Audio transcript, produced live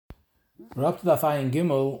We're up to Daf Ayin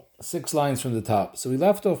Gimel, 6 lines from the top. So we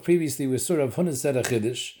left off previously with Surah of Hunas said a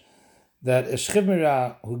Chiddush, that a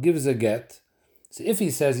Shchivmira who gives a get, so if he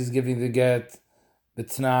says he's giving the get,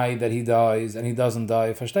 b'tnai, that he dies, and he doesn't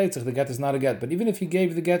die, versteht sich, the get is not a get. But even if he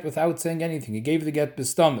gave the get without saying anything, he gave the get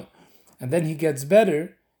b'stomach, and then he gets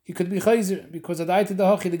better, he could be chayzer, because adayte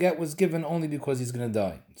dahachi, the get was given only because he's going to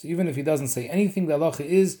die. So even if he doesn't say anything, the halacha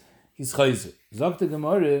is, he's chayzer. Zok the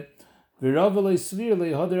Gemara, v'rava lo yisvir lo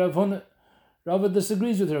yihod Rav Huna. Rava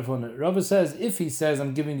disagrees with Rav Huna. Rava says, if he says,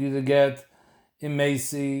 I'm giving you the get in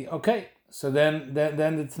Macy, okay, so then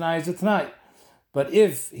the Tanai is a Tanai. But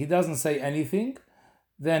if he doesn't say anything,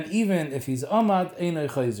 then even if he's Amad,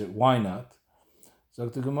 Einoi Chayzer. Why not? So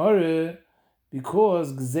the Gemara,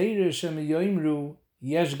 because Gzeir Shem Yoimru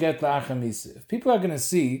Yesh Get La'achamisa. If people are going to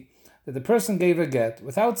see that the person gave a get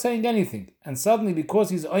without saying anything, and suddenly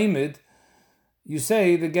because he's Oimid, you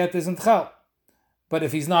say the get isn't Chal. But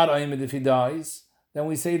if he's not Oimid, if he dies, then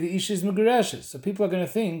we say the Ish is Megureshes. So people are going to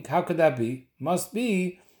think, how could that be? Must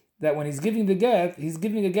be that when he's giving the get, he's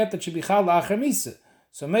giving a get that should be Chal La'achar Misa.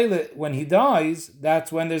 So Mele, when he dies, that's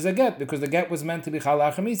when there's a get, because the get was meant to be Chal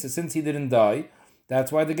La'achar Misa. Since he didn't die, that's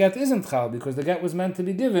why the get isn't Chal, because the get was meant to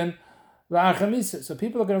be given La'achar Misa. So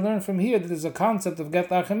people are going to learn from here that there's a concept of get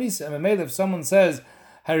La'achar Misa. And Mele, if someone says,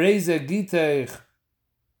 Hareze Gitech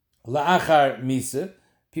La'achar Misa,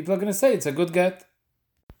 people are going to say it's a good get.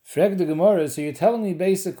 Frag the Gemara, so you're telling me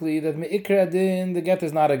basically that me'ikra din, the get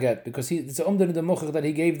is not a get, because it's umdan the muchach that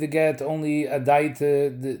he gave the get only a dai to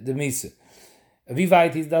the misa.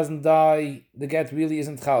 Vivait, he doesn't die, the get really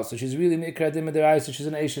isn't chal, so she's really me'ikra din mid'erai, so she's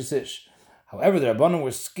an eishes ish. However, the Rabbanan were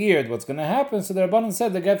scared what's going to happen, so the Rabbanan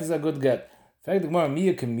said the get is a good get. Frag the Gemara,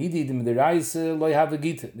 miya kemidi di mid'erai loy have a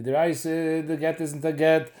gita. Mid'erai, the get isn't a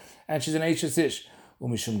get, and she's an eishes ish.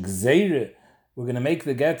 Umishum gzeire, we're going to make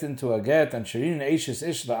the get into a get, and Shirin Eishes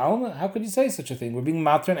Ish La'alma? How could you say such a thing? We're being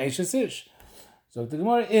Matran Eishes Ish. So the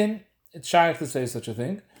Gemara it's shaykh to say such a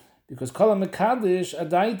thing, because Kala Mekadosh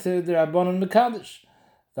Adaite the Rabbanon Mekadosh.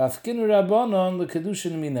 Vafkinu Rabbanon the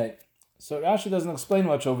Kedushin Minei. So Rashi doesn't explain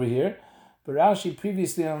much over here, but Rashi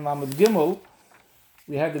previously on Lamed Gimel,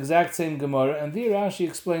 we had the exact same Gemara, and there Rashi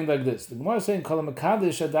explained like this. The Gemara is saying Kala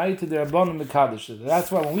Mekadosh Adaite the Rabbanon Mekadosh. That's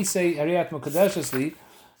why when we say Hariyat Mekadeshesli,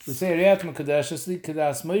 we say Ariyat Mekadeshesli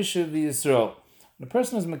Kedas Moshe v'Yisrael. When a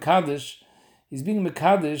person is Mekadesh, he's being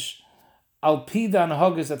Mekadesh al pidan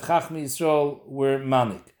hogis that Chachmi Yisrael were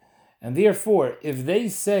manik. And therefore, if they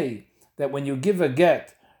say that when you give a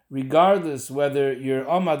get, regardless whether you're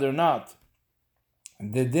Amad or not,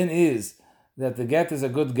 the din is that the get is a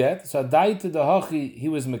good get. So Adai to the Hachi, he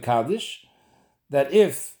was Mekadesh, that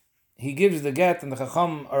if he gives the get and the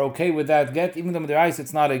Chacham are okay with that get, even though their eyes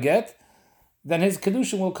it's not a get, then his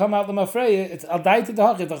kedushin will come out l'mafreya. It's al dai to the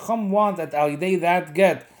hach. If the chum want that al yidei that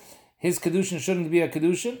get, his kedushin shouldn't be a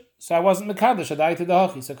kedushin. So I wasn't mekadosh al dai to the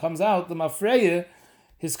hach. So it comes out l'mafreya.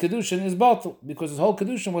 His kedushin is bottle because his whole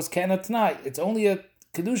kedushin was kenat tnai. It's only a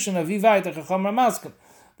kedushin of vivai the chacham are maskim.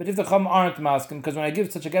 But if the chum aren't maskim, because when I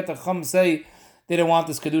give such a get, the chum say they don't want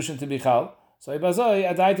this kedushin to be chal. So ibazoi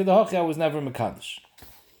al dai to the hach. I was never mekadosh.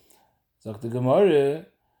 So the Gemara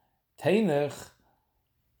teinich.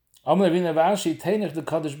 I can understand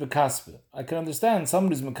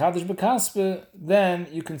somebody's Mekadosh Bekaspe, then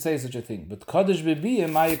you can say such a thing. But Kadosh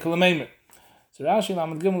Bebiyah Maya Kalamemer. So Rashi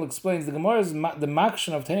Lamed Gimel explains the Gemara's the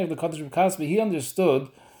makshan of Tainich the Kadosh Bekaspe. He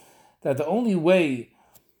understood that the only way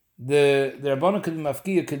the Rabbanan could be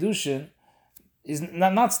mafkiya kedushin is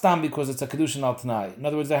not stam because it's a kedushin al tanai. In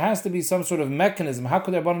other words, there has to be some sort of mechanism. How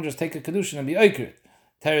could the Rabbanan just take a kedushin and be oiker?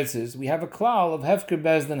 Teretz is we have a klal of hefker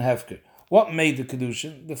bez than hefker. What made the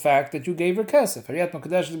kedushin? The fact that you gave her kesef.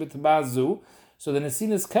 So the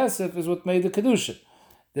Nesinas kesef is what made the kedushin.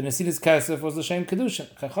 The Nesinas kesef was the same kedushin.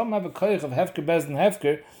 Chacham have a koich of hefker bez and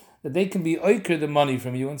hefker that they can be oiker the money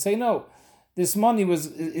from you and say no, this money is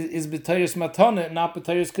b'tayris matana, not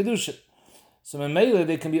b'tayris kedushin. So memela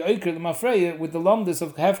they can be oiker the mafreya with the lumdis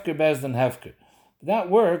of hefker bez and hefker. But that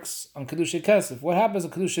works on kedusha kesef. What happens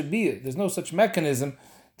on kedusha biyah? There's no such mechanism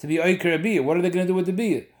to be oiker a biyah. What are they going to do with the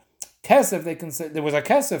biyah? Kesef, they can say, there was a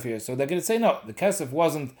kesef here, so they're going to say, no, the kesef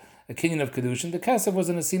wasn't a kinyan of kedushin, the kesef was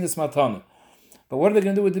an asinas matana. But what are they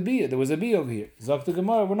going to do with the biyah? There was a biyah over here. Zok the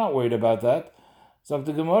Gemara, we're not worried about that. Zok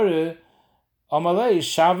the Gemara, Amalei,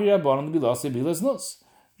 Shavi Rabbanon Bilasi Bilas Nus.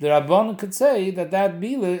 The Rabbanon could say that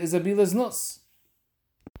bila is a Bilas Nus.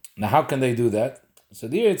 Now, how can they do that? So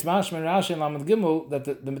there it's Mashman Rashi and Lamed Gimel that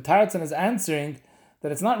the Metaratan is answering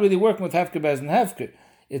that it's not really working with Hefker Bez and Hefker.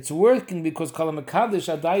 It's working because Kala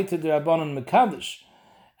Mekadosh Adaita the Rabbanon Mekadosh.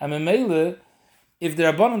 And Memele, if the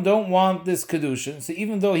Rabbanon don't want this Kedushin, so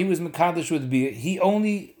even though he was Mekadosh with Bia, he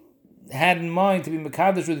only had in mind to be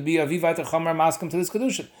Mekadosh with Bia Vivait Chamar Maskim to this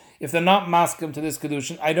Kedushin. If they're not Maskim to this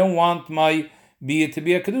Kedushin, I don't want my Bia to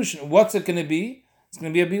be a Kedushin. What's it going to be? It's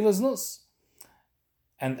going to be a Bilas Nus.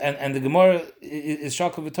 And the Gemara is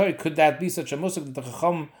Shakal V'Tori. Could that be such a musik that the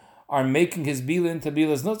Chacham are making his Bila into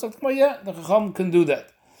Bilas Nus? Yeah, the Chacham can do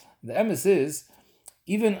that. The emes is,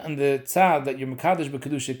 even on the tzad that you're Mekadosh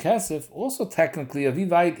b'Kedusha Kesef, also technically,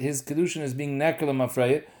 Avivait, his Kedushin is being Nekel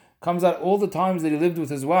Mafreya, comes out all the times that he lived with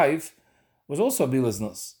his wife, was also a Bilas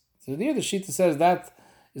Nus. So the Shita says that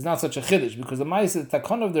is not such a chiddush, because the Ma'aseh, the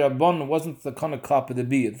Takana of the Rabbanon wasn't the Takana Klap of the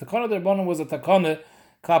Biyah. The Takana of the Rabbanon was a Takana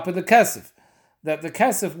Klap of the Kesef. That the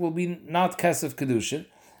Kesef will be not Kesef Kedushin.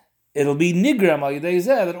 It'll be Nigram al Yidei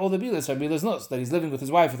Zeh, that all the Bilas are Bilas Nus, that he's living with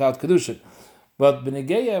his wife without Kedushin. But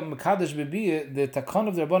B'negeya Mekadosh b'Biyah, the Takana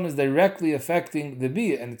of the Rabbanon is directly affecting the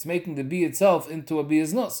Biyah, and it's making the Biyah itself into a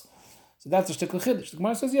Biyah's Nus. So that's a shtickle chiddush. The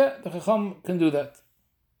Gemara says, yeah, the Chacham can do that.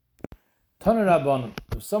 Tana Rabbanon,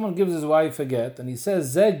 if someone gives his wife a get, and he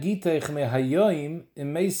says, Zeh gitech mehayoim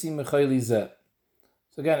im meisi mechayli zeh.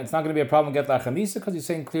 So again, it's not going to be a problem get lachamisa, because he's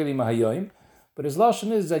saying clearly mehayoim, but his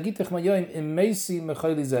lashon is, Zeh gitech mehayoim im meisi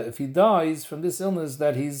mechayli zeh. If he dies from this illness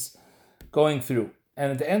that he's going through,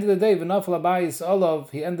 and at the end of the day, v'nafal abayis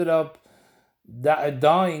olav, he ended up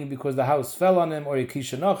dying because the house fell on him, or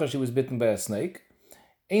Yekisha Nachash, he was bitten by a snake.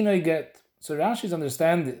 Einoi get. So Rashi's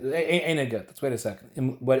understanding, Einoi get. Let's wait a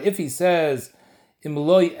second. But if he says,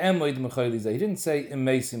 Imloi emoid mechayli zeh, he didn't say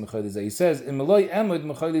immeisi mechayli zeh. He says, Imloi emoid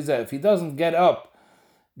mechayli zeh. If he doesn't get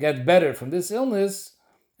better from this illness,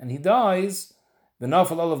 and he dies,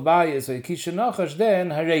 v'nafal olav bayis, or Yekisha Nachash,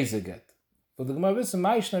 then hareza get. But the Gemara says,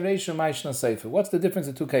 Maishna Reisha, Maishna Seifa. What's the difference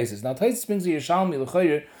in two cases? Now, Taisus brings the Yerushalmi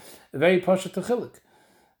l'chayir a very pasha techillik.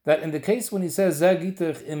 That in the case when he says Zeh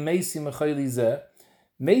gitech im meisi mechayli zeh,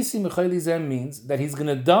 meisi mechayli zeh means that he's going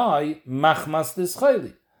to die machmas this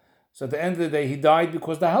chayli. So at the end of the day, he died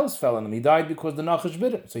because the house fell on him. He died because the nachash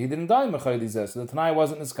bit him. So he didn't die mechayli zeh. So the Tanai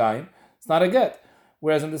wasn't niskayim. It's not a get.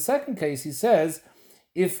 Whereas in the second case, he says,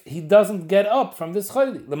 if he doesn't get up from this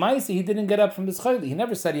chayli. L'maisi, he didn't get up from this chayli. He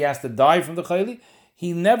never said he has to die from the chayli.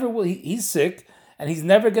 He never will. He's sick, and he's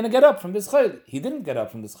never going to get up from this chayli. He didn't get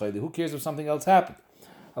up from this chayli. Who cares if something else happened?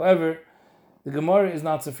 However, the Gemara is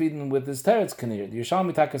not sufficient with this teretz kanir. The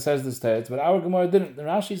Yerushalmi Taka says this teretz, but our Gemara didn't. The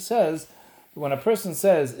Rashi says that when a person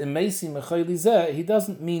says imeisi mechayli zeh, he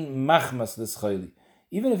doesn't mean machmas this chayli.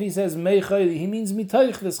 Even if he says mei chayli, he means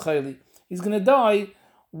mitaych this chayli. He's going to die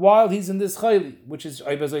while he's in this chayli, which is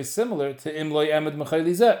similar to imloi emed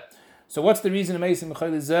mechayli zeh. So what's the reason imeisi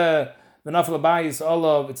mechayli zeh v'nafal abayis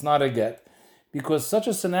olav? It's not a get, because such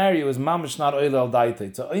a scenario is mamish not oil al daite.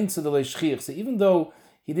 It's a einzed leishchich. So even though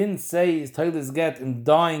he didn't say his tailis get in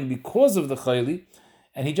dying because of the chayli,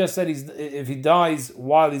 and he just said if he dies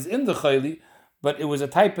while he's in the chayli, but it was a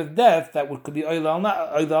type of death that could be oil al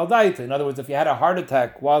daite. In other words, if he had a heart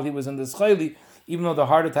attack while he was in this chayli, even though the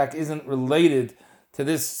heart attack isn't related to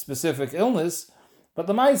this specific illness, but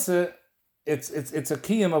the Maisa, it's a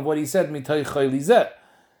kiyum of what he said, mitay chayli zeh.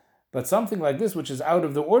 But something like this, which is out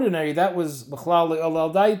of the ordinary, that was b'chlal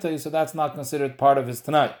al daitay, so that's not considered part of his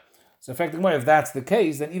tanai. So effectively, if that's the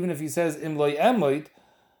case, then even if he says imloi emoid,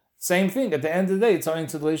 same thing. At the end of the day, it's ein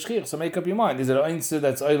tzad leishchich. So make up your mind: is it ein tzad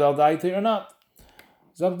that's oil al daitay or not?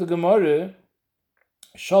 Zog the Gemara,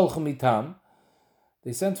 sholch mitam.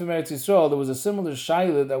 They sent from Eretz Yisrael. There was a similar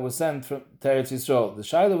shaila that was sent from Eretz Yisrael. The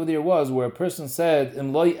shaila over there was where a person said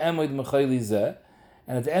imloi emoid mechayli zeh,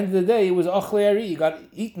 and at the end of the day, it was achlei ari. He got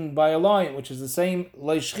eaten by a lion, which is the same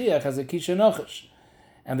leishchiach as a kisha nachash.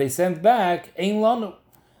 And they sent back ein lanu.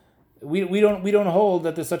 We don't hold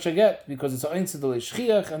that there's such a get because it's ein tzad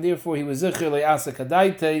leishchiach, and therefore he was zicher le'asa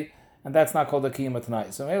kadaite, and that's not called a kiyum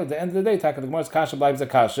tonight. So at the end of the day, taka the Gemara's kasha bleibt a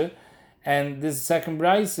kasha. And this second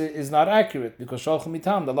brayse is not accurate because sholchem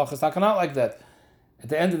mitam, the lach is not like that. At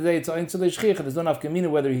the end of the day, it's ein tzad leishchiach. There's no nafkamina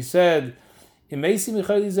whether he said imeisi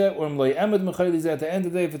mechayli zeh or imloi emed mechayli zeh. At the end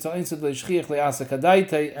of the day, if it's ein tzad leishchiach le'asa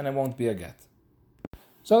kadaite, and it won't be a get.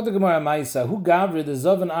 So the Gemara Maisa, who gavre the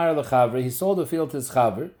zovan ar lechavre, he sold the field to his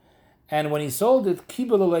chaver, and when he sold it,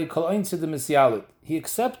 kibul alei kol ein tzad misyalit, he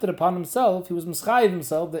accepted upon himself, he was mischayiv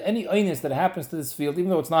himself that any einus that happens to this field,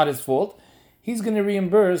 even though it's not his fault, he's going to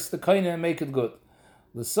reimburse the kaina and make it good.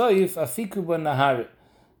 L'soif afiku ben nahar.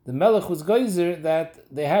 The melech was geyser that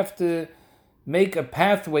they have to make a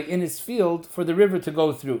pathway in his field for the river to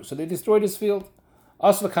go through. So they destroyed his field.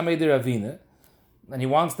 Asla kamei de ravina. And he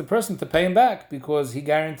wants the person to pay him back because he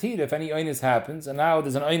guaranteed if any einus happens, and now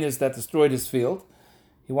there's an einus that destroyed his field,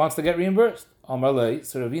 he wants to get reimbursed. Amar lei,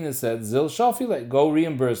 so Ravina said, Zil shafile, go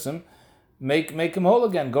reimburse him, make him whole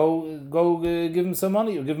again, go give him some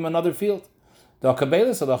money or give him another field. The Kabbalah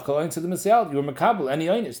Sadach Kol Einsa the Mesial. You were Makabel any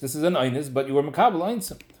Einis. This is an Einis, but you were Makabel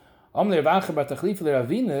Einsa. Amle Rav Acha bar Tachlif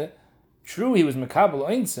Ravina. True, he was Makabel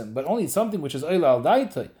Einsa, but only something which is Oila al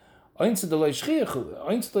Daitai. Einsa de Leishchiach.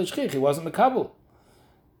 Einsa de Leishchiach. He wasn't Makabel.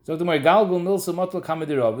 So the Galgul Milsa Motel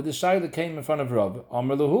Kamedi Rav. The Shai that came in front of Rav.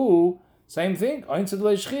 Amr Lahu. Same thing. Einsa de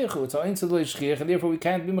Leishchiach. It's Einsa de Leishchiach, and therefore we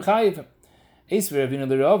can't be Mechayiv. Eisver Ravina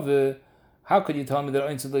the Rav. How could you tell me that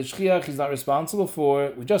Einsa de Leishchiach he's not responsible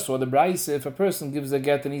for? We just saw the Braise. If a person gives a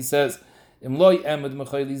get and he says, Im loy emad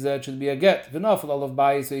mechayli zeh should be a get. V'nafal olav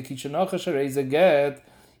bayis ve'kishanacha sharei is a get,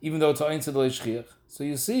 even though it's Einsa de Leishchiach. So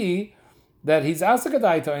you see that he's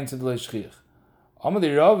asakadai to Einsa de Leishchiach.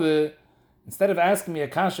 Amadi Rav, instead of asking me a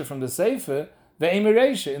kasha from the Sefer, ve'emi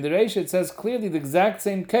reisha. In the reisha it says clearly the exact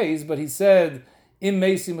same case, but he said im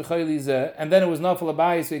meisi mechayli zeh, and then it was nafal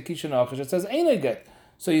bayis ve'kishanacha. It says ein a get.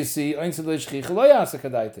 So you see, Einsa de Leishchiach lo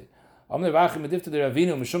yasakadai. Amadi Vachim medifta de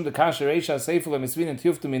Ravinu mishum de kasha reisha seifel emisvin and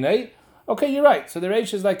tiyuftu minei. Okay, you're right. So the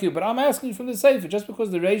Reisha is like you, but I'm asking you from the Sefer. Just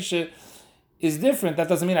because the Reisha is different, that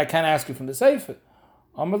doesn't mean I can't ask you from the Sefer.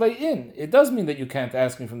 Amalei in. It does mean that you can't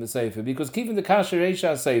ask me from the Sefer, because keeping the Kasha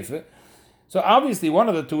Reisha Sefer, so obviously one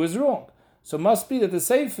of the two is wrong. So it must be that the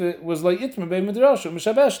Sefer was like Itmer Bei Midrashu,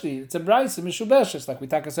 Mishabeshti. It's a Braise, Mishubeshes, like we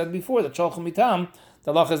said before, the Cholchum Mitam,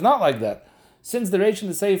 the Lach is not like that. Since the Reisha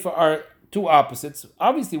and the Sefer are two opposites,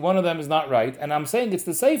 obviously one of them is not right, and I'm saying it's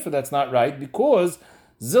the Sefer that's not right, because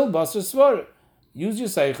Zilbas or Svara. Use your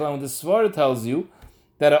Seichel, and when the Svara tells you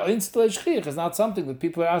that an Einsa de Leishchiach is not something that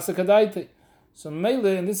people are asakadaite. So Mele,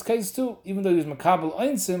 in this case too, even though he's Makabel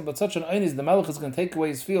Einsim, but such an Einis, the Melech is going to take away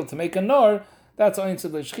his field to make a Nor, that's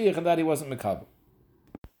Einsa de Leishchiach, and that he wasn't Makabel.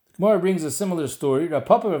 Gemara brings a similar story. Rav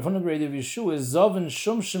Papa Rav Huna bar Yeshua is Zoven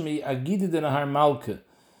Shumshemi Agidid in Nahar Malka.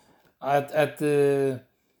 At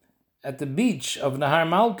the beach of Nahar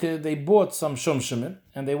Malka, they bought some shumshimim,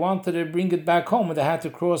 and they wanted to bring it back home, and they had to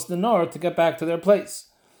cross the Nor to get back to their place.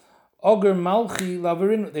 Oger Malchi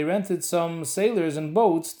Lavarin, they rented some sailors and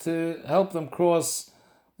boats to help them cross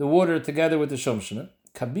the water together with the shumshimim.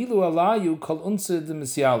 Kabilu alayu kol unse de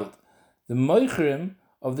misyalit. The moichrim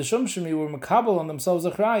of the shumshimi were makabel on themselves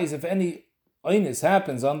achrayis. If any oinis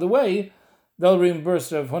happens on the way, they'll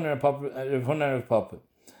reimburse Rav Huna of Papa.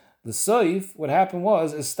 The Soif, what happened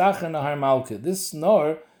was, Istacha Nahar Malka. This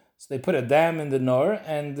Nor, so they put a dam in the Nor,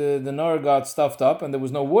 and the Nor got stuffed up, and there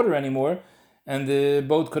was no water anymore, and the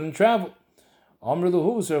boat couldn't travel. Amr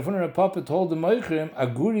Luhu, so Rav Huna Papa told the Moichrim,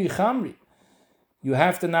 Aguri Chamri. You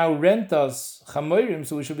have to now rent us Chamoirim,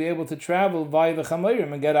 so we should be able to travel via the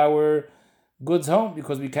Chamoirim and get our goods home,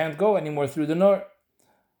 because we can't go anymore through the Nor.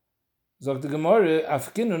 Zog the Gemara,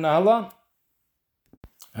 Afkinu Nahalan.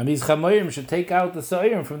 And these chamayim should take out the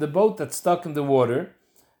sa'irim from the boat that's stuck in the water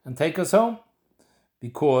and take us home,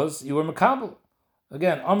 because you were makabel.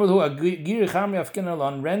 Again, Amrhu agir chamri afkin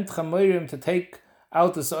alon, rent chamayim to take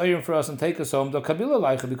out the sa'irim for us and take us home. Do kabila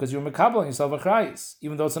leicha, because you were makabel on yourself achrayis,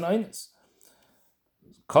 even though it's an einis.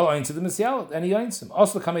 Kol ein to the misyalot, any einsim.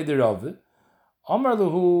 Also kamei the Rav.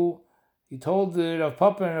 Amrhu, he told the Rav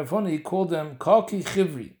Papa and Rav Huna, he called them kaki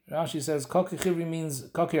chivri. Rashi says kaki chivri means,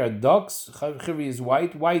 kaki are ducks, chivri is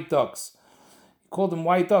white ducks. He called them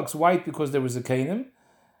white ducks, white because there was a kainim,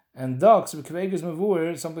 and ducks, b'kvegas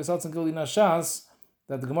mavur, someplace else in Gildi Nashas,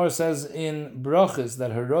 that the Gemara says in Brachas,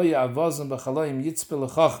 that haroya avazim b'chalayim yitzpe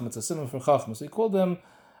l'chachim, it's a simon for chachim. So he called them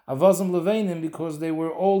avazim leveinim because they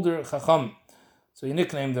were older chacham. So he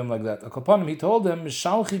nicknamed them like that. Upon him, he told them,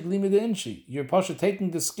 "Mishalchi glimi de inchi." You're pasha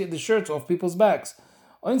taking the shirts off people's backs.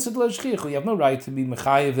 You have no right to be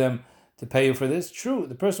mechayiv them to pay you for this. True,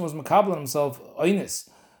 the person was makabel himself oinis,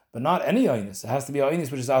 but not any oinis. It has to be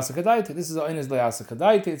oinis which is asakadaita. This is oinis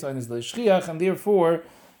le'asakadaita. It's oinis le'shchiach, and therefore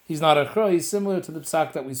he's not a chroi, similar to the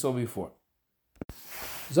psak that we saw before.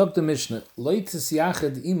 Zog the Mishnah, we're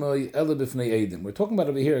talking about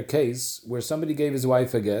over here a case where somebody gave his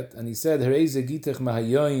wife a get, and he said, and we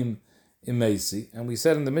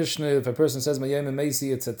said in the Mishnah, if a person says Mayayim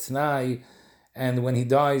Imesi, it's a Tnai, and when he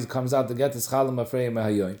dies, comes out the get is Chalam Afrei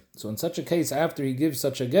Mahayoim. So in such a case, after he gives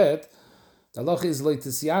such a get, the halacha is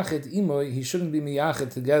he shouldn't be miyachet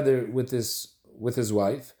together with his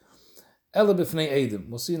wife. Ela b'fnei edim.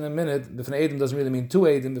 We'll see in a minute. B'fnei edim doesn't really mean two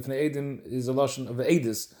edim. B'fnei edim is a lashon of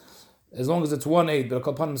edis, as long as it's one eid. But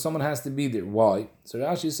upon someone has to be there. Why? So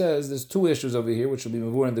Rashi says there's two issues over here, which will be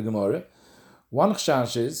mavur in the Gemara. One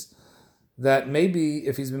chashash is that maybe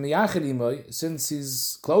if he's been miyached imoy, since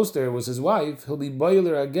he's close there was his wife, he'll be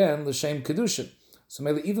boiler again l'shem kedushin. So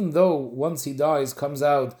maybe even though once he dies comes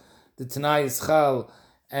out the Tanai is chal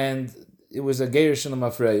and it was a gerushin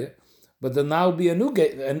l'mafreya, but there'll now be a new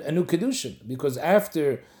kedushin, because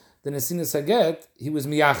after the Nesinas Haget, he was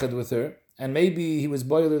miyached with her, and maybe he was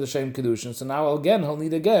boiler the same kedushin, so now again he'll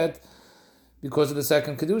need a get because of the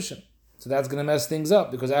second kedushin. So that's going to mess things up,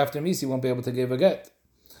 because after Misi he won't be able to give a get.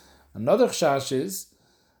 Another chashash is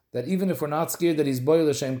that even if we're not scared that he's boiler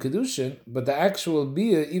the same kedushin, but the actual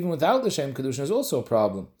bia, even without the shem kedushin, is also a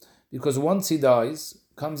problem, because once he dies,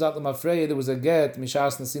 comes out the mafreya, there was a get,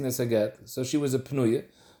 mishas nasinas a get, so she was a pnuya.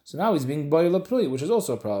 So now he's being boiler pnuya, which is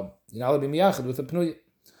also a problem. You're not allowed to be miyachid with a pnuya.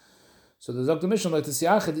 So the Dr. Mishnah like to see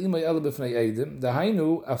achad imay ele b'fnei edim. The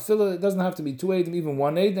hainu afila, it doesn't have to be two edim, even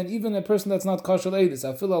one ed, and even a person that's not kosher edis.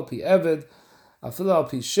 Afila al pi eved, afila al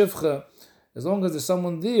pi shivcha. As long as there's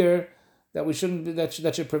someone there that we shouldn't be, that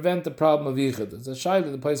should prevent the problem of yichud. It's a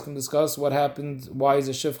shayla the place can discuss what happened. Why is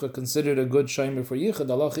a shivcha considered a good shomer for yichud?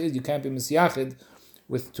 The halacha is you can't be misyachid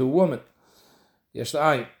with two women. Yesh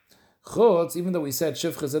la'ayin. Chutz, even though we said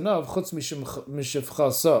shivcha is enough, chutz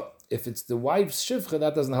mishivcha sa. If it's the wife's shivcha,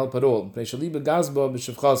 that doesn't help at all. Because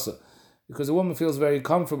the woman feels very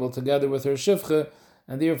comfortable together with her shivcha,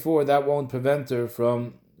 and therefore that won't prevent her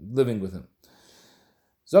from living with him.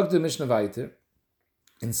 Zog the Mishnah weiter.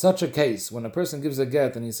 In such a case, when a person gives a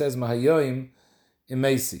get and he says mahayoim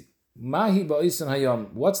imesi, mahi ba'isen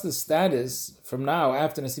hayom, what's the status from now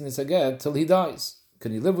after nasinas a get till he dies?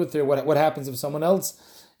 Can he live with her? What happens if someone else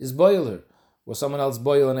is boil her? Was someone else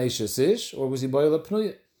boil an eishes ish, or was he boil a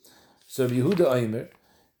pnuya? So Yehuda Aimer,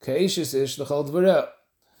 Ka'eshes ish l'chal dvara.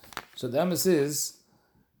 So the emes is,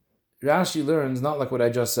 Rashi learns not like what I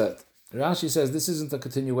just said. Rashi says this isn't a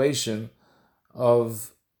continuation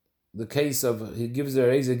of the case of he gives a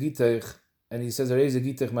reize gitech and he says a reize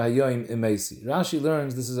gitech mahayoim imesi. Rashi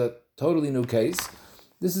learns this is a totally new case.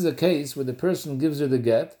 This is a case where the person gives her the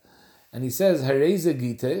get and he says hareize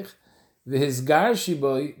gitech v'hizgar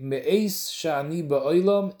shiboy me'es shani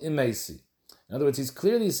ba'olam imesi. In other words, he's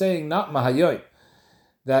clearly saying, not mahayoim,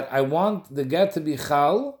 that I want the get to be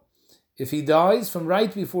chal if he dies from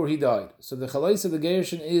right before he died. So the chalais of the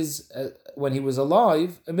gerushin is when he was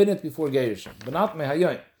alive, a minute before gerushin, but not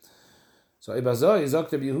mahayoim. So Ibazoi is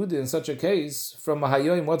Dr. Yehuda in such a case, from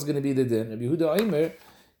mahayoim, what's going to be the din? Rabbi Yehuda Aimer,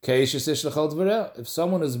 ke'eshes ish l'chal dvara. If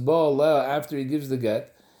someone is ba leah after he gives the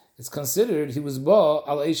get, it's considered he was ba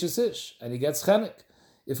al eishes ish, and he gets chenek.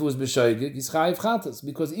 If it was b'shoigig, he's chayiv chatas,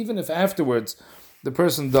 because even if afterwards the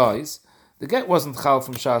person dies, the get wasn't chal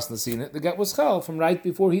from shas nasina, the get was chal from right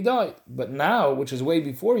before he died. But now, which is way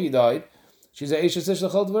before he died, she's a eishes ish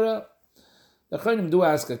l'chal dvara. The chayrim do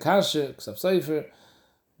ask a kasha, ksav sefer,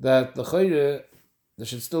 that the chayre, there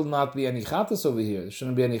should still not be any chatas over here. There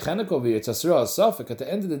shouldn't be any chenek over here. It's asra asafik. At the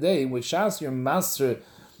end of the day, with shas your master,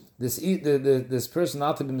 this person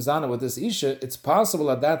not to be mizana with this isha, it's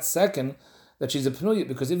possible at that second that she's a pnuya,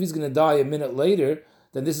 because if he's going to die a minute later,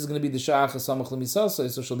 then this is going to be the sha'ach samach lemisasa,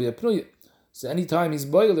 so she'll be a pnuya. So anytime he's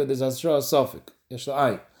boiler, there's asra asafik. Yesh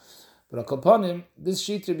la'ai. But akapanim, this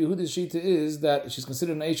shita, Yehuda's shita, is that she's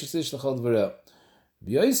considered an eishes ish l'chal dvara.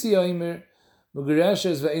 B'yoisi aimer,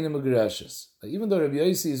 Mugarashes ve'ena mugarashes. Even though Rabbi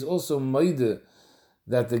Yossi is also maide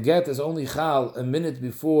that the get is only chal a minute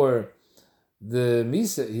before the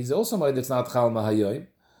misa, he's also maide it's not chal mahayoim.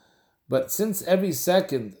 But since every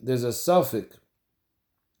second there's a suffix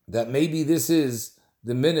that maybe this is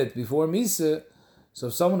the minute before misa, so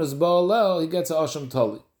if someone is ba'alel, he gets a asham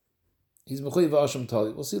tali. He's mechuyev asham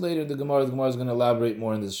tali. We'll see later in the Gemara. The Gemara is going to elaborate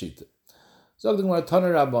more on this shita. So the Gemara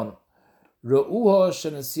Taner Rabban. We're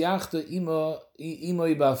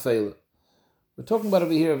talking about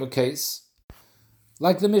over here of a case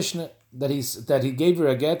like the Mishnah that he gave her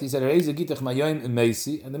a get. He said, and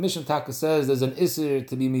the Mishnah Taka says there's an isser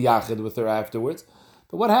to be miyachid with her afterwards.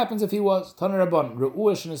 But what happens if he was Taner Rabban?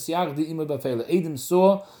 Adam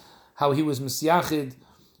saw how he was misyachid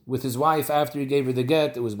with his wife after he gave her the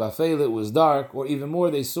get. It was bafela, it was dark, or even more,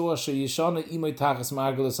 they saw she was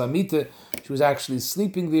actually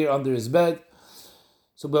sleeping there under his bed.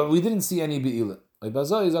 So, but we didn't see any be'ila. We don't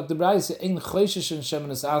have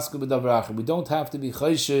to be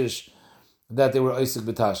chayshish that they were oisik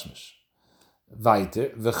b'tashmish.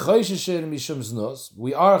 Weiter, we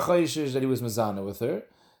are chayshish that he was mezana with her.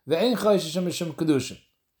 Ve'ein chayshish mishum kedushin.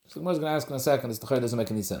 So the Gemara is going to ask in a second, this doesn't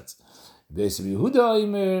make any sense. Yehuda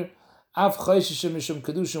Aimer, Af chayshish mishum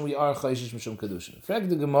kedushin, we are chayshish mishum kedushin. Frag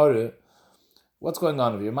the Gemara, what's going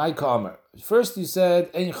on over here? My kamer. First you said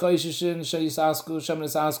ein chayshishin sheyisasku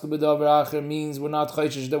shemenisasku b'davar acher means we're not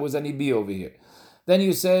chayshish there was any b over here. Then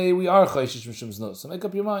you say we are chayshish mishum znos. So make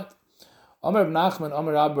up your mind. Amar Nachman,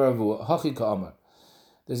 Amar Abaravu, Hachika Amar.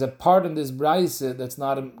 There's a part in this brayse that's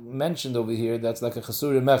not mentioned over here. That's like a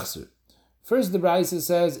chasur mechsur. First the brayse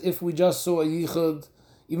says if we just saw a yichud,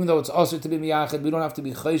 even though it's also to be miyachid, we don't have to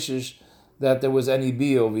be chayshish that there was any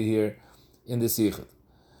b over here in this yichud.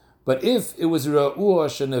 But if it was Ra'ua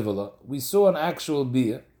Shenivala, we saw an actual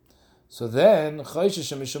bia, so then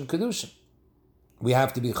Chayshish Mishum Kedushin. We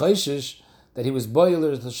have to be Chayshish that he was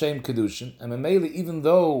boiler to Shem Kedushin, and Mamela, even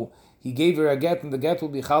though he gave her a get, and the get will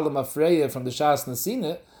be Chalam Afreya from the Shas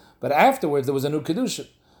Nasina, but afterwards there was a new Kedushin.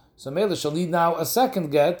 So Mamela shall need now a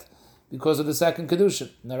second get because of the second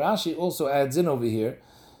Kedushin. Now Rashi also adds in over here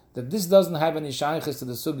that this doesn't have any shaykhs to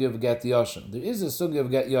the sugya of get yoshin. There is a sugya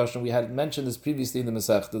of get yoshin. We had mentioned this previously in the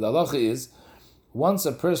Masechta. The halacha is, once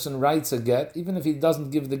a person writes a get, even if he doesn't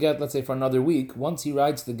give the get, let's say for another week, once he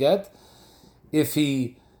writes the get, if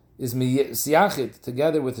he is siyachid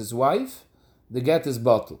together with his wife, the get is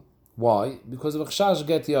batul. Why? Because of chash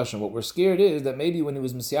get yoshin. What we're scared is that maybe when he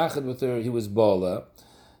was siyachid with her, he was bala.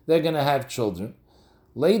 They're going to have children.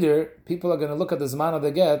 Later, people are going to look at the Zman of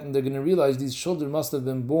the get and they're going to realize these children must have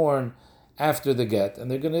been born after the get.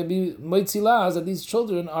 And they're going to be moitzilaz that these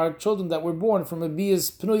children are children that were born from a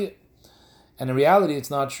bias pnuya. And in reality, it's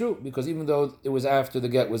not true, because even though it was after the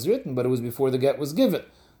get was written, but it was before the get was given.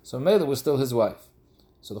 So Mela was still his wife.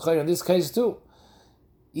 So the Chayr in this case too,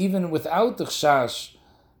 even without the chash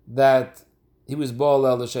that he was Baal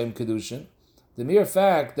El L'Shem Kedushin, the mere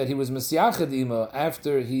fact that he was Mesiachad Ima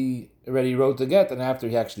after he already wrote the get and after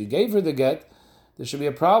he actually gave her the get, there should be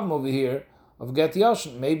a problem over here of get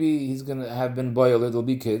yoshin. Maybe he's going to have been boiled, it'll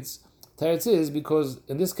be kids. Teretz is because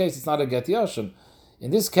in this case it's not a get yoshin. In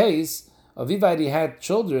this case, Aviva he had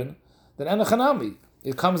children, then Enochanami.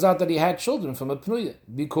 It comes out that he had children from a pnuya,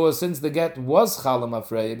 because since the get was Chalam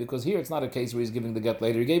Afreya, because here it's not a case where he's giving the get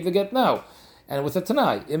later, he gave the get now. And with a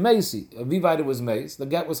Tanai, in Meisi, Aviva was Meis, the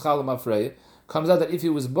get was Chalam Afreya. Comes out that if he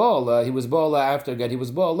was Ba'ala, he was Ba'ala after get, he was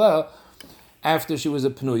Ba'ala after she was a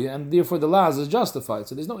Pnuya, and therefore the Laz is justified.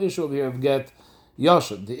 So there's no issue over here of get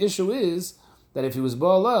Yashad. The issue is that if he was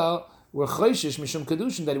Ba'ala, we're Chayshish Mishum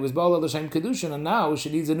Kedushin, that he was Ba'ala L'Shem Kedushin, and now she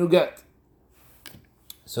needs a new get.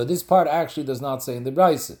 So this part actually does not say in the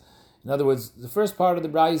Braisa. In other words, the first part of the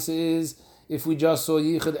Braisa is, if we just saw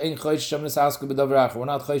Yichad Ein Chayshish Shem Nesasku B'Davrach, we're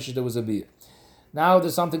not Chayshish, there was a Biyah. Now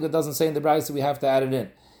there's something that doesn't say in the Braisa, we have to add it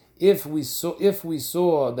in. If we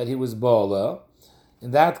saw that he was Ba'ala,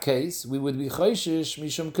 in that case, we would be Chayshish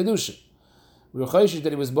Mishum Kedushin. We were Chayshish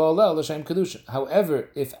that he was Ba'ala L'Shem Kedushin.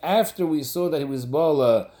 However, if after we saw that he was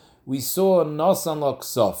Ba'ala, we saw Nasan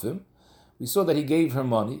L'Ksafim, we saw that he gave her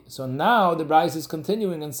money, so now the Bryce is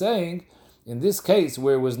continuing and saying, in this case,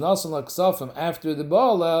 where it was Nasan L'Ksafim after the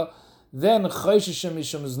Ba'ala, then Chayshish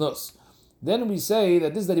Mishum Znus. Then we say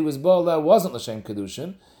that this that he was Ba'ala wasn't L'Shem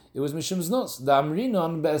Kedushin, it was Mishum Znus. The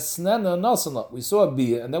Amrinon Besnena Nasana. We saw a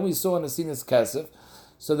Bia, and then we saw an Asinas Kesef.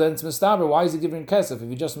 So then it's Mistaber, why is he giving her Kesef? If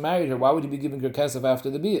he just married her, why would he be giving her Kesef after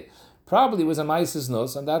the Bia? Probably it was a Maisis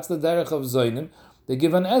Nus, and that's the Derech of Zoinim. They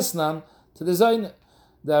give an Esnan to the Zoinim.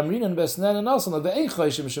 The Amrinon Besnena Nasana, the Ein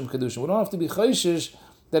Chayshish Mishum Kedushin. We don't have to be Chayshish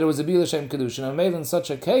that it was a Bia L'Shem Kedushin. And maybe in such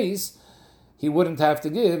a case, he wouldn't have to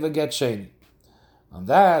give a Get Sheni. On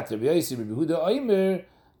that, Rabbi Yossi, Rabbi Huda Oimer,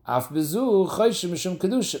 Af Bezu Chayshish Mishum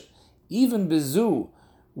Kedushin. Even Bezu,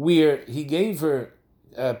 where he gave her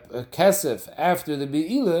a kesef after the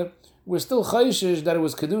Be'ila, we're still Chayshish that it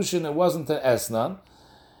was Kedushin, it wasn't an Esnan.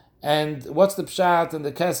 And what's the Pshat and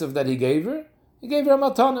the kesef that he gave her? He gave her a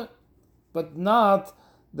Matana, but not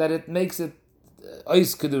that it makes it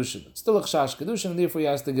Ois Kedushin. It's still a Chash Kedushin, and therefore he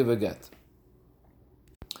has to give a get.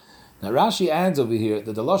 Now Rashi adds over here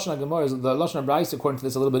that the Lashon HaGemara, the Lashon HaBrais, according to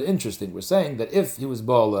this, is a little bit interesting. We're saying that if he was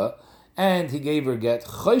Ba'ala and he gave her get,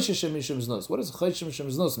 Chayshish Mishum Znus. What does Chayshish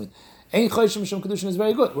Mishum Znus mean? Ein Chayshish Mishum Kedushin is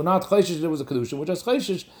very good. We're not Chayshish that it was a Kedushin. We're just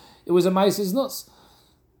Chayshish, it was a Maisis Znus.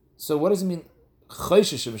 So what does it mean?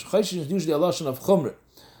 Chayshish is usually a Lashon of Chumrah.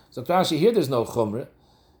 So Rashi, here there's no Chumrah,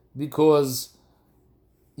 because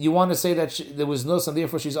you want to say that there was Nus and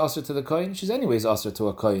therefore she's Asr to the Kohen? She's anyways Asr to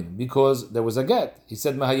a Kohen, because there was a get. He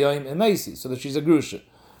said Mahayim Emesi, so that she's a Grusha.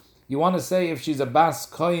 You want to say if she's a Bas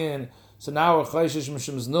Kohen, so now her Chayshish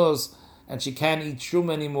Mishum Znus, and she can't eat Shum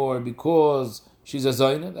anymore because she's a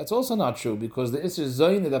Zoyne? That's also not true, because the Isser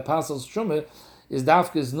Zoyne that passes Shum is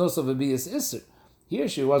Dafka's Nus of a Bias Isser. Here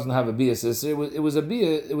she wasn't have a Bias Isser, it was a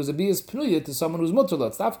Bias Pnuya to someone who's Mutala.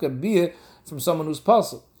 It's Dafka Bia from someone who's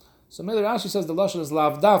Pasal. So Miller Rashi says the Lashon is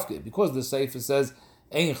Lav Dafka, because the Sefer says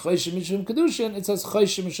Ein Chayshish Mishum Kedushin, it says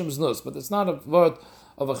Chayshish Mishum Znus, but it's not a word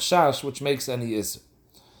of a Chash which makes any Isser.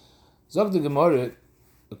 Zog the Gemara,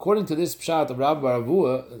 according to this pshat of Rabbi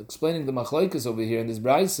Baravua, explaining the machlokes over here in this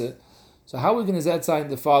brayse, so how are we going to zet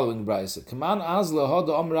the following brayse? Kaman azle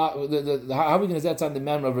hada amra. How are we going to zet the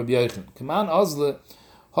memra of Rabbi Yochanan? Kaman azle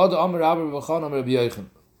hada amra Rabbi Bachan Rabbi Yochanan.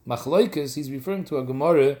 Machlokes, he's referring to a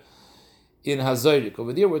Gemara in Hazorik.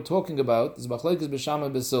 Over there, we're talking about this machlokes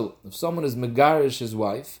b'shama b'sil. If someone is megarish his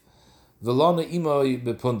wife, Velana imoi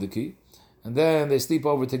bepundiki, and then they sleep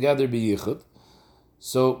over together biyichud.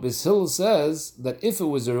 So Bishil says that if it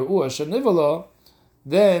was a re'uah shenivala,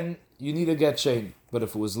 then you need a get sheni. But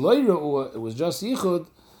if it was loy re'uah, it was just yichud,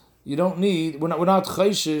 you don't need. We're not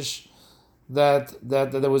chayshish that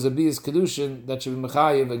there was a biyas kedushin that should be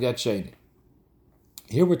mechayev a get sheni.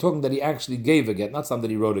 Here we're talking that he actually gave a get, not something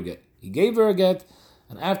that he wrote a get. He gave her a get,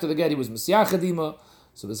 and after the get he was misyachadima.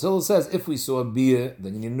 So Bishil says if we saw a biyah,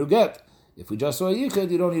 then you need a new get. If we just saw a yichud,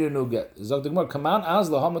 you don't need a new get. The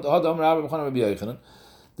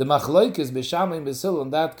machlokes b'shamim b'sil in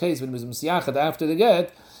that case when it was misyachad after the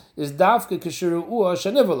get is dafke kishiru ua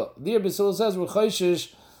shenivala. There Bishil says we're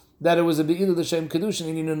chayshish that it was a be'ilah l'shem kedushin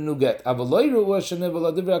and you need a new get. Avaloyru ua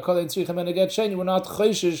shenivala divrei hakol ein tzrichem and a get sheni. We're not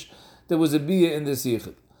chayshish there was a biyah in this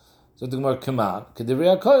yichud. So the Gemara kaman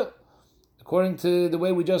kedivrei hakol. According to the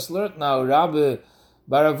way we just learned now, Rabbi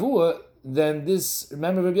Baravua, then this,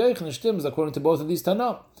 remember Rabbi Yochanan stims according to both of these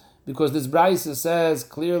Tanam. Because this Brisa says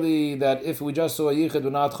clearly that if we just saw a Yichud,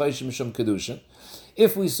 we're not Chayshish Mishum Kedushin.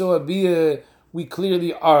 If we saw a Biyah, we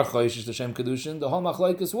clearly are Chayshish L'Shem Kedushin. The whole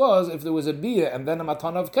Machlokes was, if there was a Biyah and then a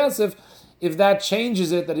Matan of Kesef, if that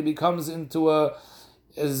changes it, that it becomes into a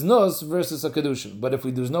Znus versus a Kedushin. But if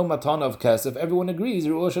there's no Matan of Kesef, everyone agrees,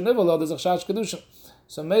 there's a Chash Kedushin.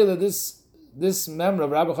 So Mela, this member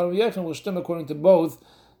of Rabbi Chaim Yechon will stem according to both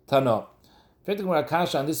Tanam.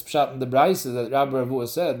 Kasha on this pshat in the Brisa that Rabbi Ravua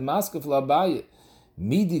said, Maskef la'abaye,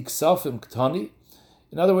 midi ksafim ktani.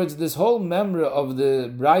 In other words, this whole member of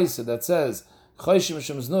the Brisa that says, Chayshim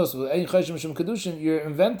Shem Znus, Ein Chayshim Shem Kedushin, you're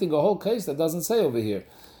inventing a whole case that doesn't say over here.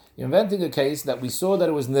 You're inventing a case that we saw that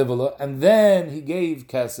it was Nivala, and then he gave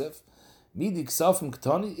Kesef, midi ksafim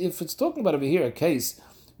ktani. If it's talking about over here a case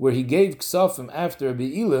where he gave ksafim after a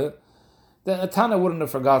be'ilah, then a Tana wouldn't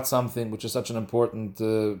have forgot something, which is such an important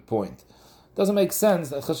point. Doesn't make sense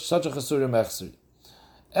that such a chasurim echsri.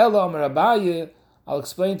 Ela Amar Abaye, I'll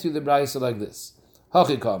explain to you the Brisa like this.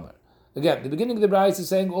 Hachi Kamer. Again, the beginning of the Brisa is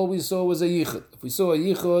saying all we saw was a yichud. If we saw a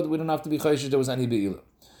yichud, we don't have to be chayshish there was any be'ilah.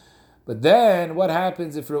 But then, what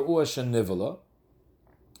happens if re'uah shenivala?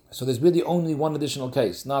 So there's really only one additional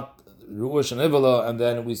case, not re'uah shenivala, and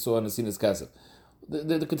then we saw an asinas kasef.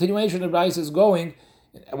 The continuation of the Brisa is going.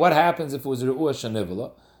 What happens if it was re'uah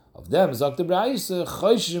shenivala? Of them, Zok the Brisa,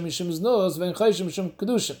 Chayshim Mishum Znos, Ven Chayshim Mishum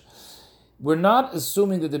Kedushin. We're not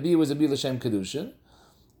assuming that the biyah was a biyah l'shem Kedushin,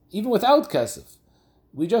 even without Kesef.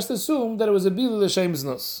 We just assumed that it was a biyah l'shem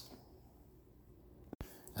Znos.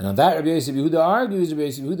 And on that, Rabbi Yosef Yehuda argues, Rabbi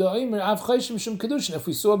Yosef Yehuda Omer, Av Chayshim Mishum Kedushin. If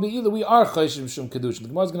we saw a biyah, we are Chayshim Mishum Kedushin. The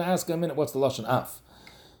Gemara is going to ask in a minute, what's the Lashon Av?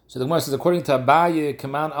 So the Gemara says, according to Abaye,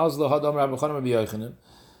 Kaman Azla Hadam Rabbi Chanan Rabbi Yochanan,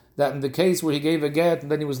 that in the case where he gave a get,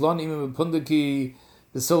 and then he was Lon Imam Pundaki,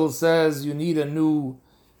 the Sil says you need a new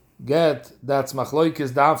get that's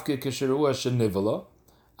machloikis davke kisheruah shenivala.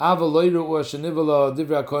 Ava loyruah shenivala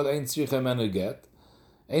divrei hakol ein tzrichem enu get.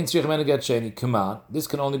 Ein tzrichem enu get sheni. Come on, this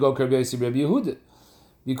can only go Rabbi Yosef Rabbi Yehuda,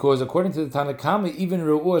 because according to the Tanakama, even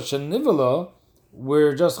ruah shenivala,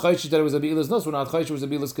 we're just chayshish that it was a bi'ilas nus. We're not chayshish it was a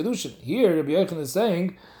bi'ilas kedushin. Here, Rabbi Yochanan is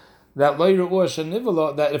saying that loyruah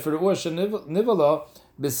shenivala, that if ruah shenivala,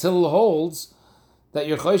 Bishil holds that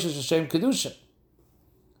you're chayshish l'shem kedushin.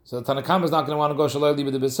 So the Tanakam is not going to want to go shaloi li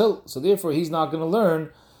b'de Bishil. So therefore, he's not going to learn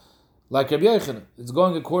like Rabbi Yochanan. Rabbi Yochanan is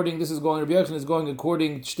going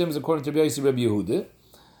according, shtims according to Rabbi Yosef Rabbi Yehuda,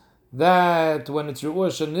 that when it's Ru'ah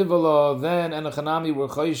Shenivala, then Enochanami were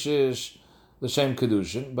Chayshish L'Shem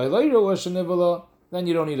Kedushin. By later Ru'ah Shenivala, then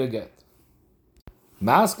you don't need a get.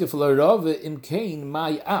 Maskef L'Rove Im Kain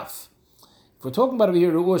Mai Af. If we're talking about over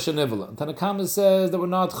here Ru'ah Shenivala, and Tanakam says that we're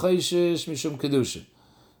not Chayshish Mishum Kedushin.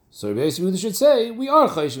 So Rabbi Yosef Yehuda should say, we are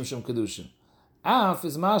Chayshish Mishum Kedushin. Af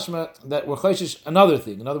is mashma that we're Chayshish another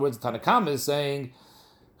thing. In other words, Tanakam is saying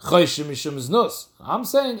Chayshish Mishum Znus. I'm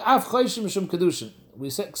saying Af Chayshish Mishum Kedushin. We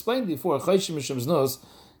explained before, Chayshish Mishum Znus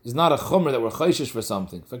is not a chumr that we're Chayshish for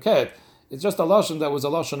something. Forget, it's just a lashon that was a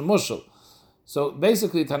lashon mushal. So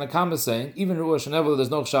basically, Tanakam is saying, even Ru'ah Shenivala, there's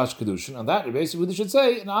no Chash Kedushin. And that, Rabbi Yosef Yehuda should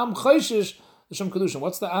say, I'm Chayshish Mishum Kedushin.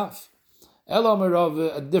 What's the Af? Elam of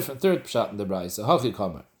a different third pshat in the Brisa. Hachi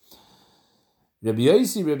Kamer. Rabbi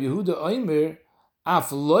Yosef, Rabbi Yehuda Omer,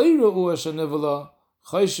 Af loy ru'ah shenivala,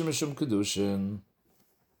 chayshim mishum kedushin.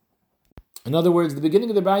 In other words, the beginning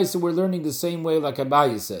of the Brisa we're learning the same way like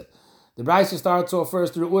Abaye said. The Brisa starts off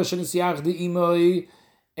first, ru'ah shenisiach di imoi,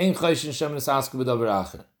 ein chayshim shem nesask v'davar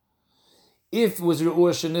acher. If it was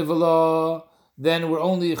ru'ah shenivala, then we're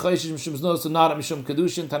only chayshim mishum znos, so not a mishum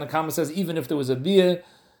kedushin. Tanakama says even if there was a biyah,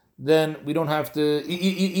 then we don't have to,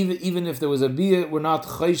 even if there was a biyah, we're not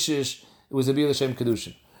chayshish. It was a biyah l'shem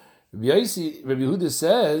kedushin. Rabbi Yehuda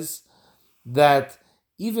says that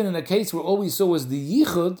even in a case where all we saw was the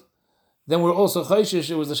yichud, then we're also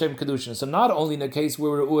chayshish it was l'shem kedushin. So not only in a case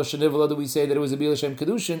where we're u'ah shenivala do we say that it was a bia l'shem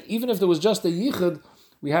kedushin, even if there was just a yichud,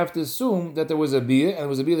 we have to assume that there was a bia and it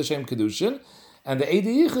was a bia l'shem kedushin, and the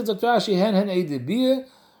eidi yichud Dr. Rashi hen eidi bia,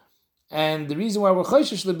 and the reason why we're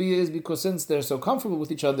chayshish l'bia is because since they're so comfortable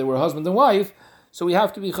with each other, they were husband and wife, so we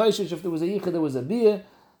have to be chayshish if there was a yichud, there was a bia,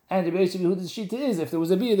 and the basically who the shita is if there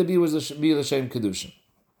was a bia, the bia was a bia l'shem kedushin.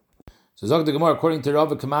 So Zog the Gemara, according to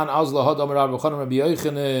Rav Kaman Azla Had Amar Rav Chanan Rabbi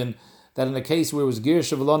Yochanan, that in a case where it was Gir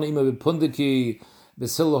Shavalana Ima B'Pundiki,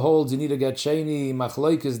 Basil holds you need to get Sheni,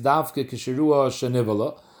 Machloikis Davke Kishirua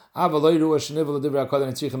Shenivala, Avaloirua Shenivala Divra Kodan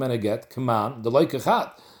and Tzrichamen get, Kaman, the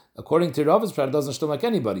Loikachat. According to Rav's prayer, it doesn't stem like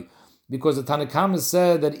anybody. Because the Tanakam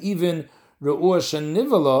said that even Ru'ua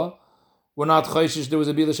Shenivala were not Chayshish, there was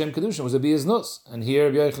a Bila Shem Kedushin, was a Biaz Nus. And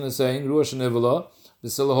here Rabbi Yochanan is saying, Ru'ua Shenivala,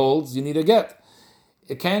 Basil holds you need to get.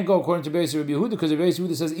 It can't go according to Beis Rabbi Yehuda, because Rabbi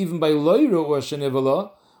Yehuda says even by Loiru or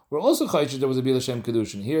Shenivala, we're also chayshish there was a Bila Shem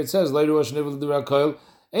Kedushin. Here it says Loiru or Shenivala Dura Koil,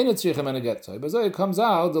 ain't it tzrichem and a get. But it comes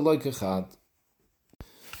out the Loikachad.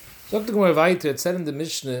 So after going weiter, it said in the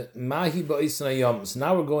Mishnah, Mahi Ba'isen Ayam. So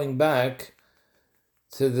now we're going back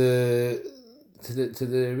to the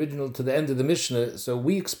original, to the end of the Mishnah. So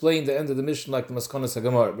we explained the end of the Mishnah like the Maskonas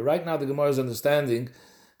HaGemara. But right now the Gemara is understanding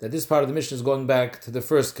that this part of the Mishnah is going back to the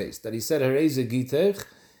first case, that he said, Hareze Gitech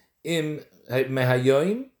im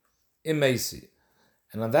mehayoim im meisi.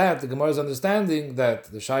 And on that, the Gemara is understanding that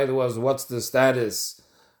the Shaila was, what's the status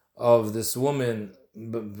of this woman,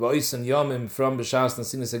 Ba'isen Yomim, from B'shas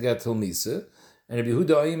Nasinas Aget till Misa, and Rabbi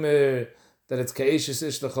Yehuda Omer, that it's Ka'eshes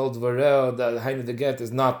Ish L'chol Dvarel, that Hainu the Get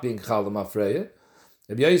is not being Chal Mafreya.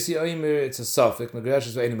 Rabbi Yossi Omer, it's a suffix,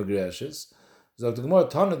 Megreshes V'Einu Megreshes. So the Gemara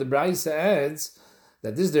Tana, the Braisa adds,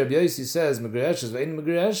 that this Rabbi Yossi says Megreshes Ve'ein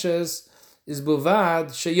Megreshes is Buvad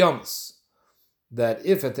Sheyomas. That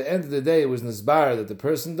if at the end of the day it was Nisbar that the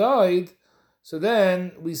person died, so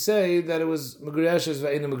then we say that it was Megreshes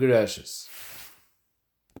Ve'ein Megreshes.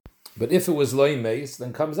 But if it was Loi Meis,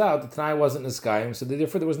 then comes out the Tanai wasn't Niskayim, so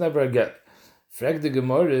therefore there was never a get. Frag the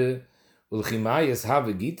Gemara, Ulchimayas have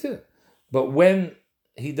a Gita? But when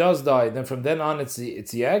he does die, then from then on it's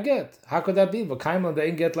get. How could that be?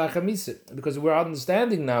 Because we're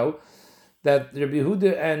understanding now that Rabbi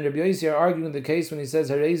Yehuda and Rabbi Yossi are arguing the case when he says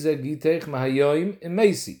Hareza Gitech Mahayoim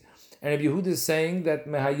Imesi. And Rabbi Yehuda is saying that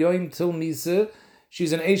Mahayoim till Misa,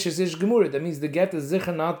 she's an Eishes Ish Gemurah. That means the get is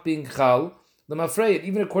Zicha not being Chal, Lamafrei.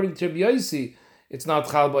 Even according to Rabbi Yossi, it's not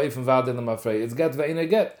Chal Ba'ifim Vade Lamafrei. It's get Va'ina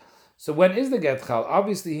get. So when is the get Chal?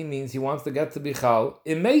 Obviously he means he wants the get to be Chal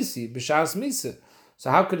Imesi, B'Shas Misa. So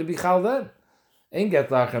how could it be Chal then? Ain't get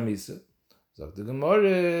Lacha Misa. So the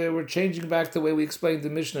Gemara, we're changing back to the way we explained the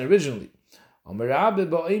Mishnah originally. This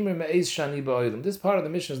part of the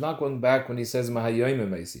Mishnah is not going back when he says Mahayoim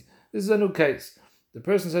Meisi. This is a new case. The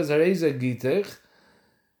person says Hareza Gitech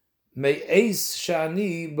Me'eis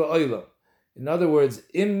Shani Ba'olam. In other words,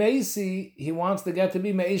 in Meisi, he wants the get to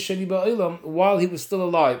be Me'eis Shani Ba'olam while he was still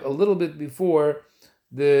alive, a little bit before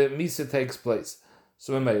the Misa takes place.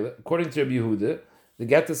 So according to Rabbi Yehuda, the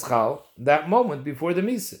get is Chal that moment before the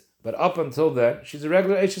Misa. But up until then, she's a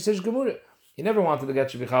regular Eishes Ish Gemurah. He never wanted to get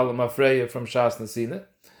to be Chal Mafreya from Shas Nasina.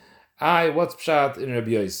 What's Pshat in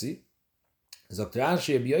Rabbi Yossi? Dr.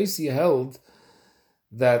 Ashi, Rabbi Yossi held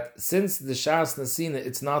that since the Shas Nasina,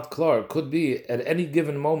 it's not clear, could be at any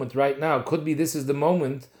given moment right now, could be this is the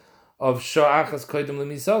moment of Sha'achas Koydem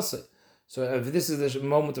L'Misasai. So if this is the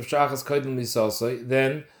moment of Sha'achas Koydem L'Misasai,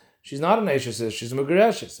 then she's not an Eishes Ish, she's a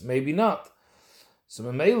Megereshes. Maybe not. So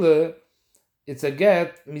Mamela, it's a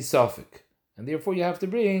get misafik, and therefore you have to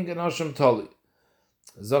bring an asham tali.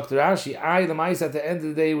 Dr. Ashi, the mice at the end of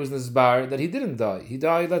the day was nisbar that he didn't die. He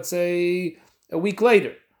died, let's say, a week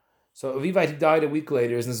later. So Avivite, he died a week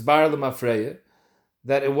later, is nisbar l'mafreya,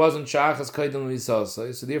 that it wasn't shachas kaidon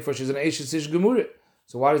l'misasai, so therefore she's an eishes ish gemurah.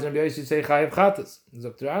 So why does Rabbi Yossi say chayav chatas?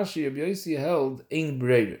 Dr. Ashi, Rabbi Yossi held ein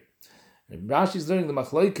breider. Rashi is learning the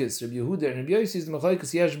machlokes, Rabbi Yehuda, and Rabbi Yossi is the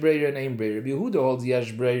machlokes yesh breider and ein breider. Rabbi Yehuda holds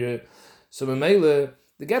yesh breider. So Mamela,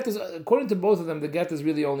 the get is, according to both of them, the get is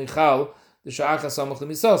really only chal, the sha'acha samach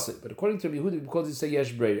l'misasai. But according to Rabbi Yehuda, because he say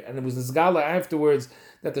yesh breider, and it was nizgala afterwards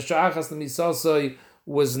that the sha'achas l'misasai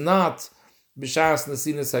was not b'shas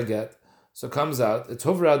nasinas haget. So it comes out, it's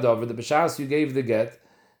hovra adavar, the b'shas you gave the get,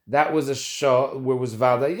 that was a shah where was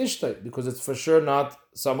vaday ishtay, because it's for sure not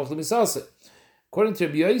samach l'misasai. According to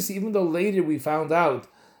Rabbi Yossi, even though later we found out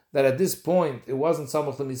that at this point it wasn't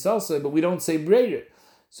samach l'misasai, but we don't say breider.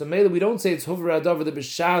 So maybe we don't say it's hovra adavar the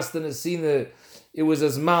b'shas the nasina. It was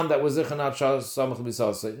as man that was zichanat samach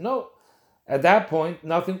l'misasai. No, at that point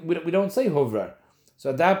nothing. We don't say hovra. So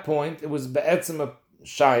at that point it was be'etzim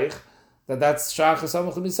shaykh, that's shach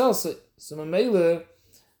samach l'misasei. So Mamela,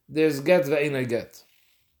 there's get ve'enai get.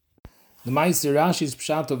 The Meister Rashi's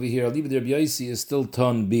pshat over here, Alibi Rabbi Yossi, is still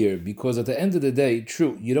ton beer, because at the end of the day,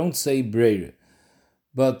 true, you don't say breire.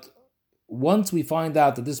 But once we find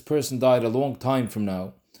out that this person died a long time from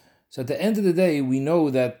now, so at the end of the day, we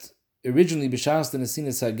know that originally b'shas the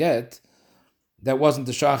nesinas haget, that wasn't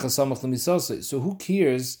the shach samach l'misasei. So who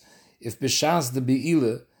cares if b'shas the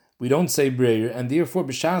be'ila, we don't say breire, and therefore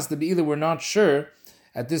b'shas the be'ila, we're not sure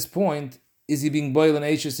at this point, is he being boiled in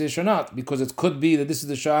Eishes Ish or not? Because it could be that this is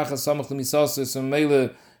the shach samach l'misasei, so Mele,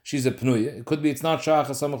 she's a pnuya. It could be it's not shach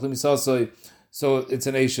samach l'misasei, so it's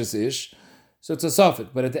an Eishes Ish. So it's a suffix.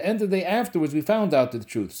 But at the end of the day afterwards, we found out the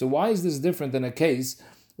truth. So why is this different than a case?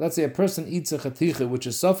 Let's say a person eats a chaticha, which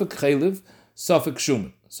is suffix chaylev, suffix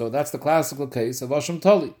shuman. So that's the classical case of Asham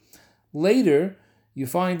Tali. Later, you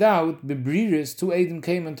find out, Bebriris, two Eidim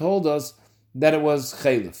came and told us that it was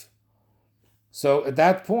chaylev. So at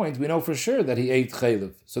that point, we know for sure that he ate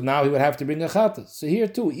chaylev. So now he would have to bring a chata. So here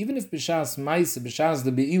too, even if b'shas ma'isa, b'shas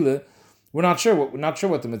the be'ila, we're not sure what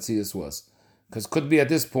the Metzias was, because could be at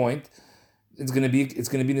this point it's going to be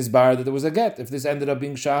nisbar that there was a get. If this ended up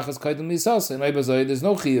being shachas kaidem misasa, and there's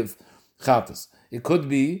no chiyuv chatas. It could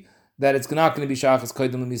be that it's not going to be shachas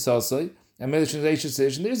kaidem misasa, and there is a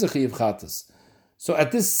chiyuv chatas. So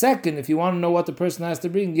at this second, if you want to know what the person has to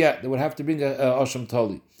bring, they would have to bring a asham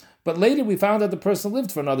tali. But later we found that the person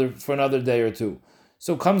lived for another day or two.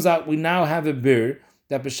 So it comes out we now have a bir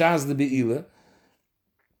that b'shaz the be'ila,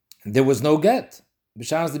 there was no get.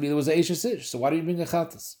 B'shaz the be'ila was a eishes ish. So why do you bring a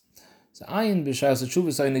chatas? So ayin b'shaz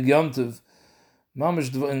chuvas ayin yomtiv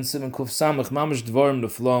mamish in siman kuf samach mamish dvarim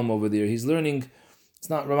leflam over there. He's learning.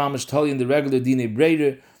 It's not mamish tali in the regular dine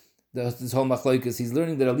breder. This whole machlokes. He's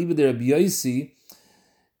learning that aliba der Rabbi Yossi,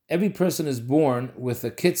 every person is born with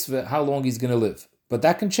a kitzvah how long he's going to live. But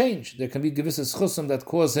that can change. There can be gewisses chusim that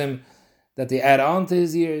cause him, that they add on to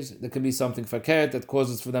his years. There can be something fakert that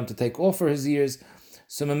causes for them to take off for his years.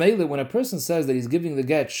 So Mamela, when a person says that he's giving the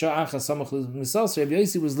get, Sha'ach HaSamach L'Misas, Rabbi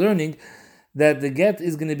Yossi was learning that the get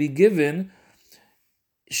is going to be given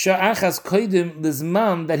Sha'ach HaSkoidim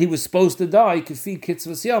L'Zman, that he was supposed to die, Kifi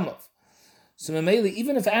Kitzvas Yamav. So Mamela,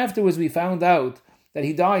 even if afterwards we found out that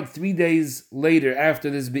he died 3 days later after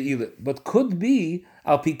this Be'ila, but could be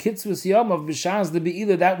Al Pi Kitzvus Yamav B'Shaz the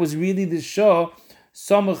Be'ila, that was really the Shah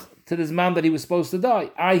Samach to this man that he was supposed to die.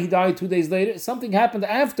 He died 2 days later. Something happened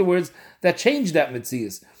afterwards that changed that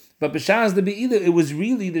Metzias. But B'Shaz the Be'ila, it was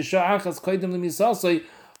really the Shah Achas Koidem L'Misasai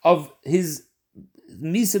of his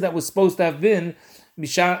Misa that was supposed to have been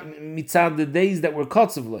Mitzad the days that were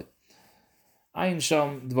Kotzavloi. Ayin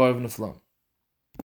Sham Dvar V'Neflam.